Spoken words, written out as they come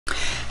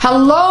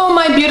Hello,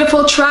 my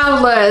beautiful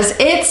travelers.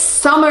 It's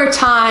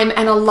summertime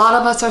and a lot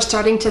of us are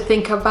starting to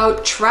think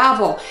about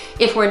travel.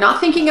 If we're not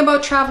thinking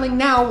about traveling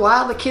now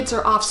while the kids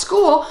are off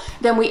school,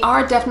 then we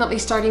are definitely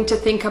starting to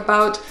think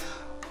about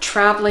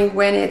traveling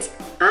when it's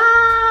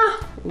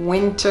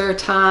winter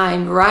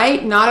time,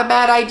 right? Not a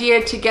bad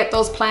idea to get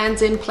those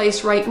plans in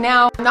place right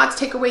now. Not to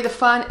take away the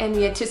fun and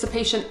the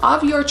anticipation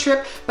of your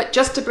trip, but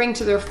just to bring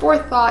to their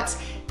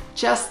forethoughts,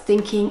 just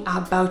thinking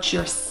about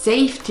your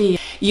safety.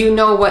 You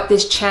know what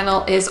this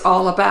channel is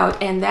all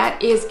about, and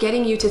that is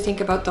getting you to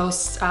think about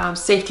those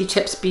safety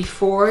tips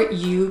before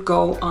you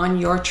go on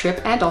your trip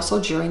and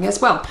also during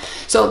as well.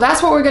 So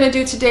that's what we're going to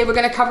do today. We're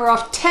going to cover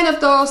off 10 of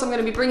those. I'm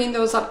going to be bringing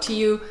those up to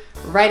you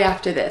right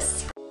after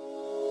this.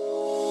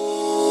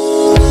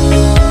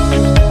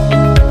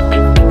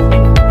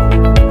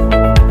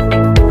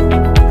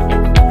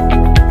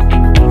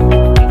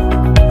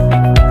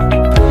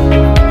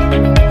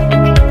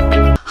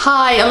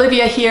 Hi,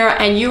 Olivia here,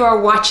 and you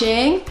are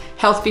watching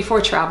Health Before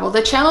Travel,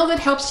 the channel that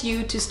helps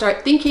you to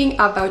start thinking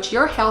about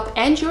your health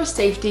and your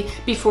safety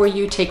before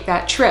you take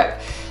that trip.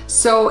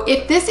 So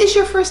if this is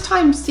your first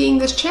time seeing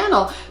this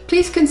channel,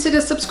 please consider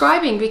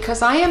subscribing,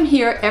 because I am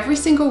here every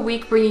single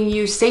week bringing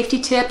you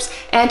safety tips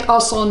and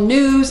also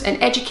news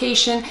and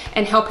education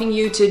and helping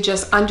you to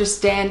just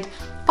understand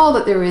all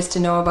that there is to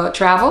know about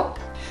travel.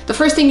 The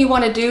first thing you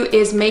want to do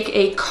is make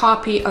a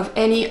copy of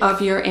any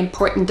of your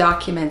important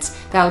documents.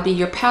 That'll be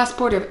your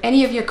passport or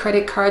any of your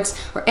credit cards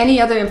or any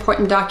other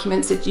important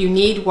documents that you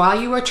need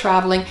while you are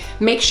traveling.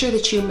 Make sure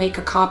that you make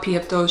a copy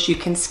of those. You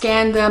can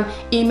scan them,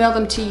 email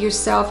them to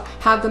yourself,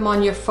 have them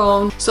on your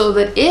phone, so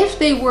that if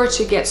they were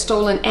to get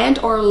stolen and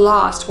or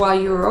lost while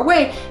you were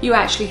away, you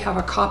actually have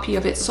a copy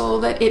of it, so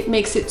that it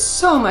makes it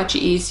so much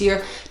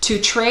easier to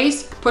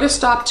trace, put a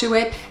stop to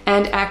it,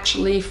 and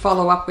actually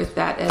follow up with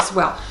that as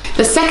well.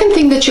 The second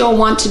thing that you'll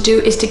want to do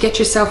is to get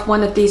yourself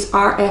one of these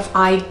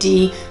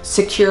RFID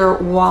secure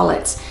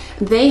wallets.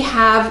 They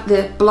have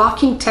the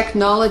blocking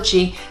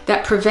technology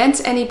that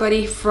prevents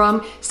anybody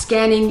from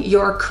scanning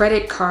your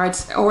credit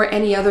cards or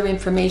any other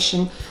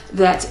information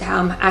that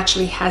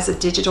actually has a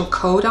digital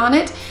code on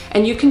it.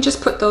 And you can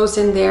just put those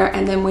in there,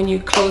 and then when you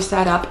close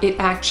that up, it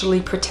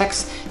actually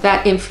protects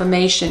that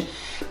information.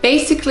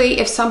 Basically,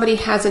 if somebody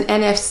has an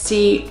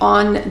NFC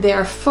on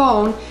their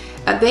phone,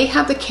 they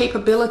have the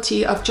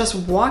capability of just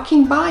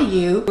walking by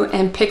you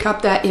and pick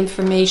up that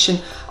information,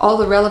 all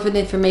the relevant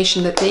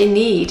information that they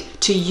need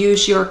to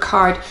use your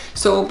card.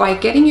 So by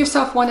getting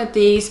yourself one of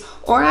these,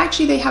 or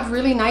actually they have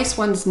really nice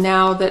ones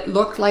now that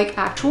look like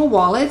actual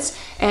wallets,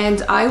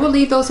 and I will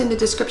leave those in the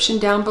description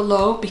down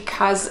below,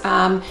 because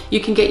you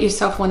can get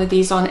yourself one of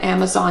these on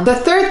Amazon. The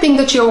third thing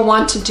that you'll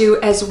want to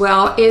do as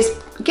well is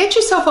get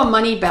yourself a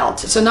money belt.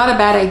 So not a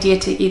bad idea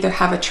to either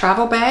have a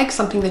travel bag,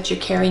 something that you're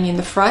carrying in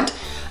the front,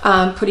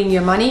 putting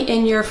your money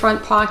in your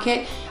front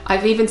pocket.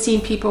 I've even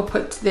seen people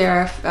put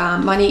their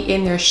money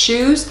in their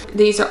shoes.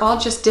 These are all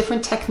just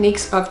different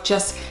techniques of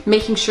just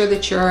making sure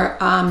that your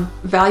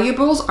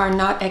valuables are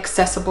not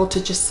accessible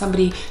to just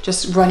somebody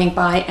just running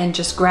by and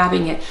just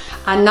grabbing it.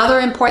 Another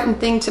important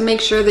thing to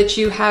make sure that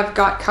you have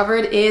got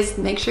covered is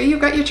make sure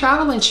you've got your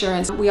travel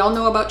insurance. We all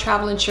know about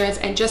travel insurance,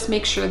 and just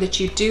make sure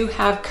that you do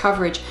have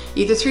coverage,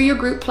 either through your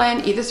group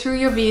plan, either through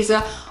your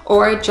visa,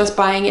 or just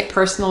buying it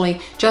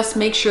personally. Just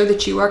make sure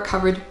that you are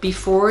covered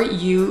before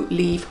you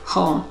leave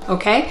home,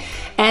 okay?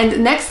 And the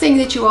next thing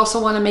that you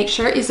also want to make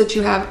sure is that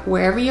you have,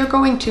 wherever you're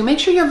going to, make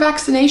sure your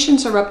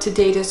vaccinations are up to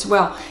date as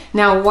well.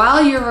 Now,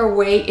 while you're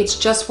away, it's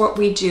just what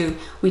we do.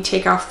 We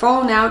take our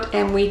phone out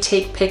and we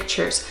take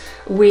pictures.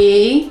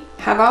 We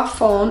have our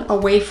phone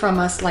away from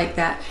us like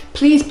that.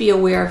 Please be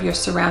aware of your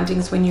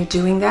surroundings when you're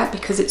doing that,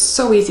 because it's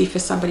so easy for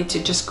somebody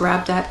to just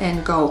grab that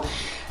and go.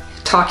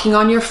 Talking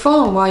on your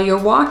phone while you're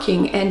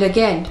walking, and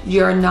again,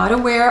 you're not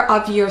aware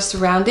of your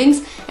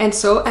surroundings, and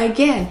so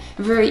again,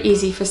 very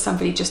easy for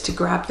somebody just to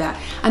grab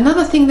that.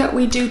 Another thing that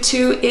we do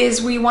too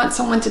is we want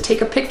someone to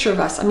take a picture of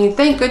us. I mean,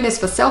 thank goodness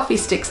for selfie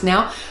sticks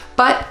now,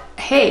 but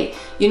hey,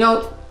 you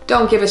know,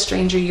 don't give a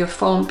stranger your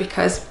phone,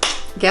 because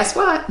guess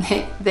what?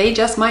 They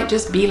just might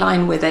just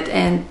beeline with it,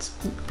 and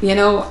you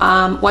know,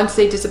 once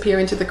they disappear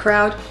into the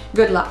crowd,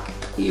 good luck.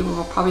 You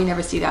will probably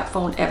never see that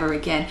phone ever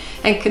again.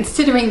 And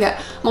considering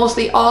that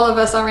mostly all of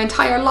us, our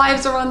entire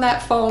lives are on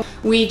that phone,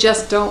 we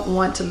just don't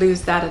want to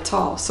lose that at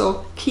all.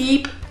 So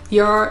keep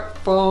your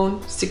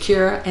phone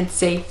secure and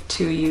safe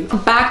to you.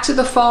 Back to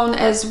the phone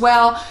as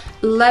well.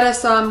 Let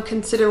us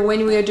consider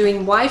when we are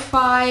doing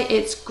Wi-Fi.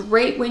 It's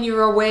great when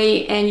you're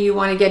away and you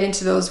want to get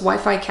into those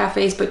Wi-Fi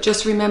cafes, but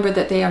just remember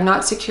that they are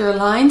not secure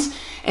lines.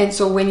 And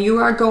so when you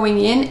are going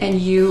in and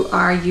you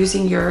are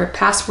using your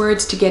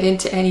passwords to get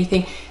into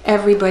anything,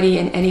 everybody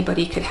and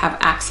anybody could have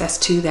access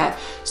to that.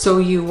 So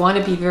you want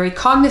to be very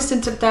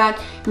cognizant of that.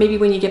 Maybe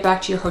when you get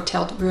back to your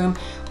hotel room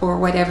or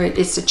whatever it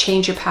is, to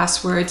change your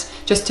passwords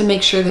just to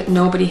make sure that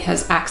nobody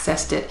has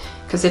accessed it.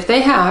 Because if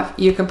they have,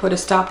 you can put a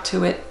stop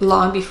to it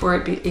long before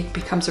it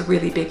becomes a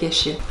really big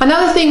issue.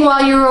 Another thing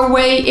while you're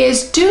away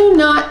is do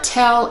not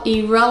tell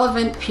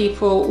irrelevant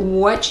people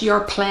what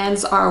your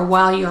plans are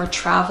while you're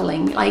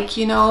traveling. Like,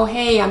 you know,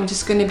 hey, I'm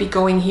just going to be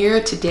going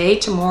here today,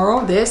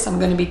 tomorrow, this, I'm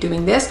going to be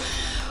doing this,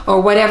 or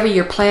whatever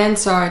your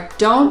plans are.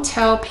 Don't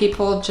tell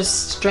people,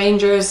 just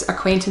strangers,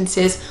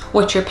 acquaintances,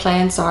 what your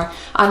plans are,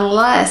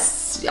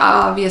 unless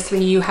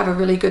obviously you have a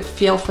really good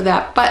feel for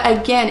that. But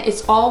again,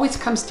 it always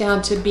comes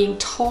down to being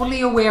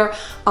totally aware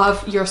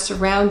of your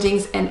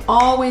surroundings and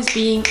always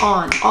being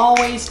on,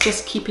 always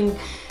just keeping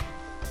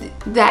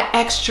that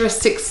extra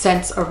sixth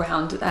sense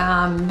around,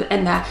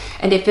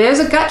 and if there's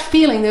a gut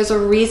feeling, there's a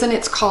reason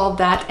it's called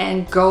that,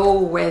 and go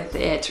with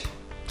it.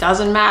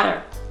 Doesn't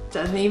matter.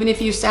 Doesn't, even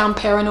if you sound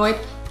paranoid,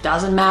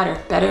 doesn't matter.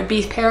 Better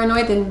be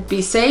paranoid than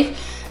be safe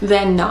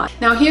than not.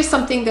 Now here's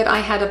something that I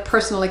had a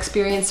personal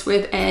experience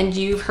with, and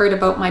you've heard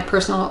about my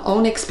personal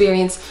own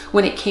experience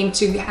when it came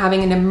to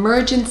having an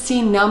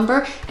emergency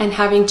number and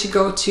having to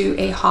go to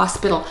a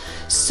hospital.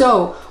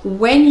 So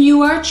when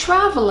you are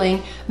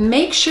traveling,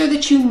 make sure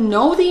that you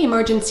know the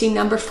emergency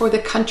number for the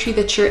country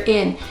that you're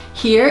in.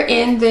 Here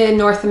in the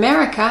North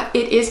America,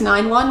 it is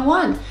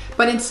 911.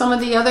 But in some of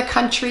the other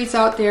countries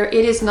out there,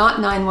 it is not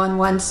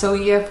 911. So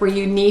therefore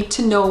you need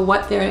to know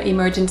what their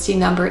emergency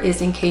number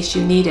is in case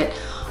you need it.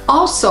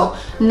 Also,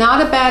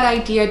 not a bad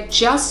idea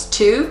just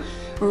to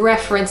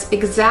reference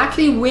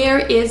exactly where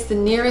is the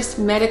nearest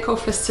medical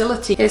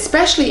facility.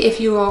 Especially if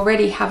you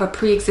already have a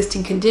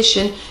pre-existing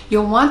condition,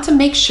 you'll want to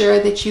make sure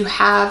that you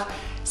have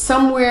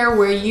somewhere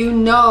where you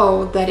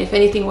know that if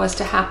anything was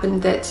to happen,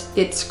 that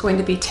it's going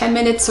to be 10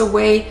 minutes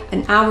away,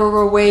 an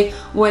hour away,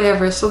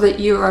 whatever, so that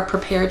you are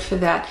prepared for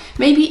that.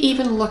 Maybe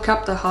even look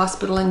up the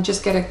hospital and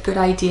just get a good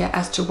idea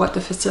as to what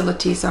the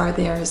facilities are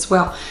there as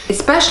well.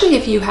 Especially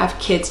if you have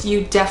kids,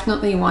 you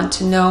definitely want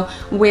to know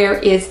where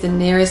is the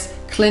nearest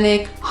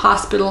clinic,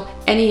 hospital,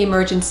 any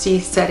emergency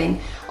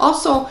setting.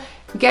 Also,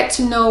 get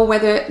to know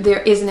whether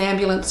there is an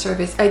ambulance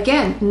service.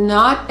 Again,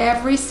 not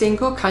every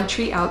single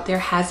country out there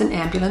has an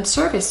ambulance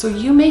service, so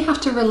you may have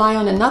to rely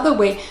on another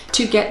way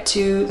to get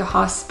to the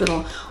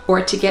hospital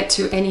or to get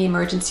to any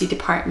emergency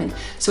department.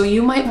 So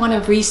you might want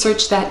to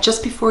research that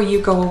just before you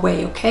go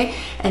away, okay?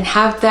 And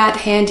have that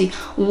handy.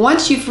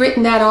 Once you've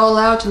written that all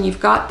out and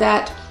you've got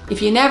that,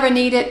 if you never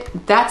need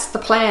it, that's the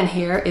plan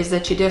here, is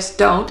that you just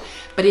don't.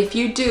 But if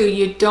you do,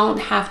 you don't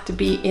have to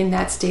be in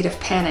that state of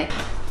panic.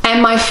 And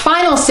my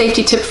final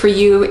safety tip for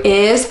you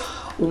is,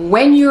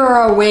 when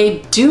you're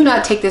away, do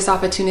not take this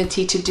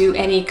opportunity to do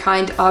any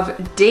kind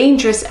of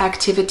dangerous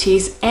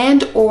activities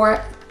and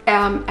or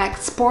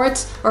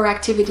sports or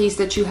activities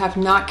that you have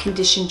not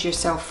conditioned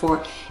yourself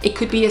for. It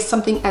could be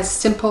something as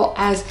simple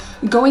as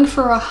going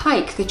for a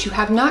hike that you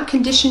have not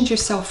conditioned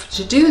yourself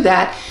to do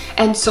that,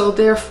 and so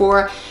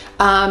therefore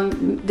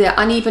the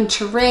uneven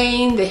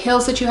terrain, the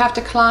hills that you have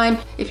to climb,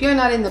 if you're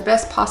not in the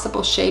best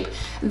possible shape,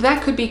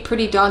 that could be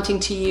pretty daunting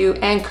to you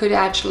and could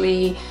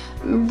actually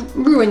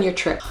ruin your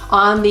trip.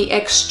 On the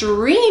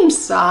extreme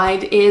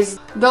side is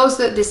those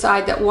that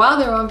decide that while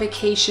they're on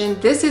vacation,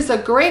 this is a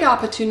great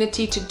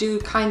opportunity to do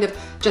kind of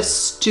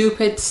just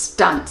stupid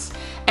stunts.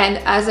 And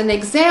as an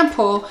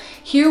example,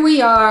 here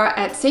we are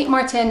at Saint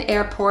Martin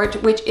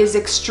Airport, which is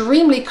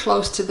extremely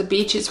close to the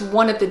beach. It's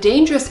one of the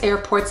dangerous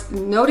airports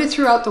noted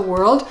throughout the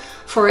world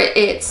for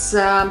its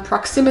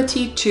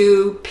proximity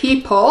to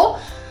people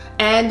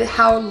and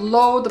how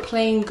low the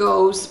plane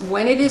goes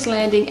when it is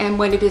landing and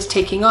when it is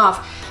taking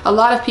off. A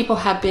lot of people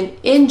have been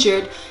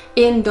injured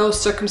in those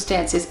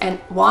circumstances. And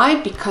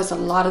why? Because a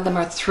lot of them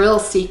are thrill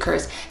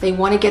seekers. They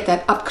want to get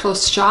that up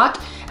close shot,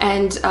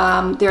 and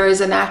there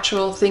is a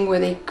natural thing where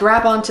they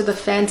grab onto the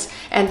fence,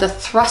 and the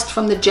thrust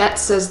from the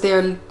jets as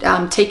they're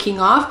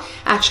taking off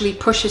actually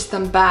pushes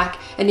them back.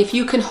 And if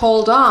you can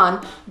hold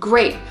on,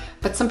 great.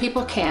 But some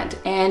people can't,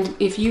 and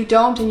if you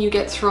don't and you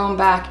get thrown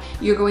back,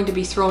 you're going to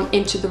be thrown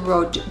into the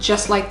road,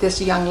 just like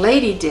this young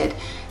lady did.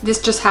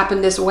 This just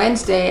happened this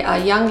Wednesday. A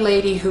young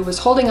lady who was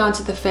holding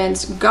onto the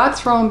fence got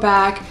thrown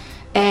back,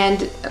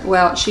 and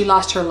well, she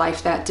lost her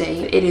life that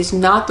day. It is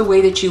not the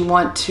way that you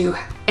want to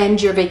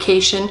end your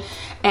vacation,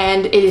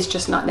 and it is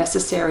just not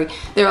necessary.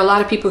 There are a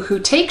lot of people who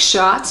take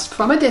shots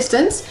from a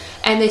distance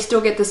and they still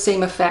get the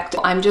same effect.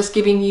 I'm just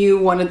giving you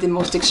one of the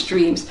most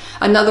extremes.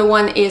 Another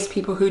one is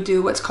people who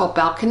do what's called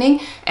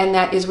balconing, and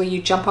that is where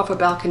you jump off a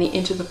balcony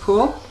into the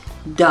pool.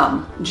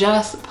 Dumb,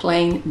 just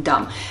plain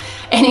dumb.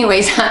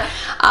 Anyways,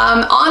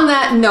 on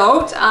that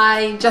note,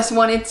 I just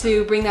wanted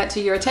to bring that to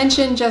your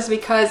attention, just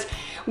because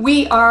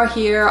we are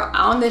here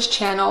on this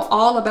channel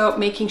all about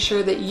making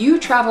sure that you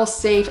travel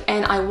safe,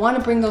 and I want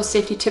to bring those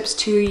safety tips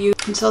to you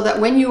so that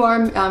when you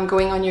are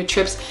going on your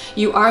trips,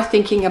 you are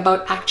thinking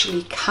about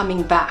actually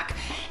coming back.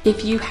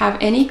 If you have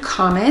any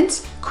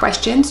comments,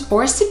 questions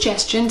or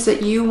suggestions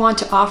that you want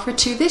to offer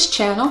to this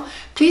channel,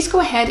 please go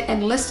ahead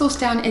and list those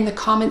down in the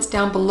comments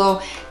down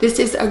below. This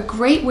is a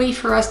great way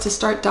for us to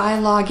start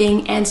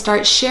dialoguing and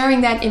start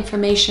sharing that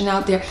information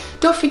out there.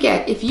 Don't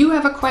forget, if you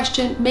have a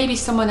question, maybe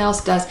someone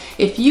else does.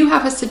 If you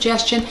have a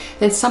suggestion,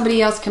 then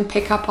somebody else can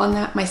pick up on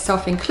that,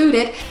 myself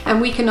included,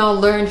 and we can all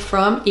learn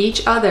from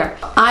each other.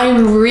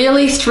 I'm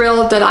really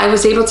thrilled that I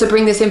was able to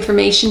bring this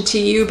information to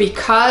you,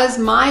 because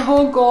my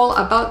whole goal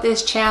about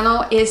this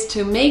channel is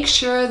to make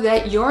sure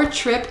that your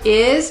trip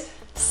is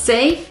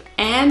safe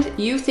and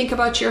you think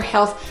about your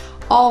health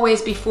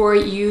always before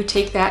you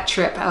take that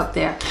trip out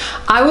there.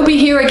 I will be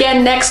here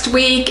again next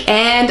week,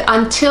 and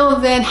until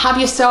then, have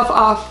yourself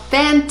a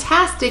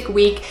fantastic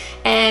week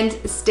and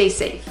stay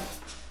safe.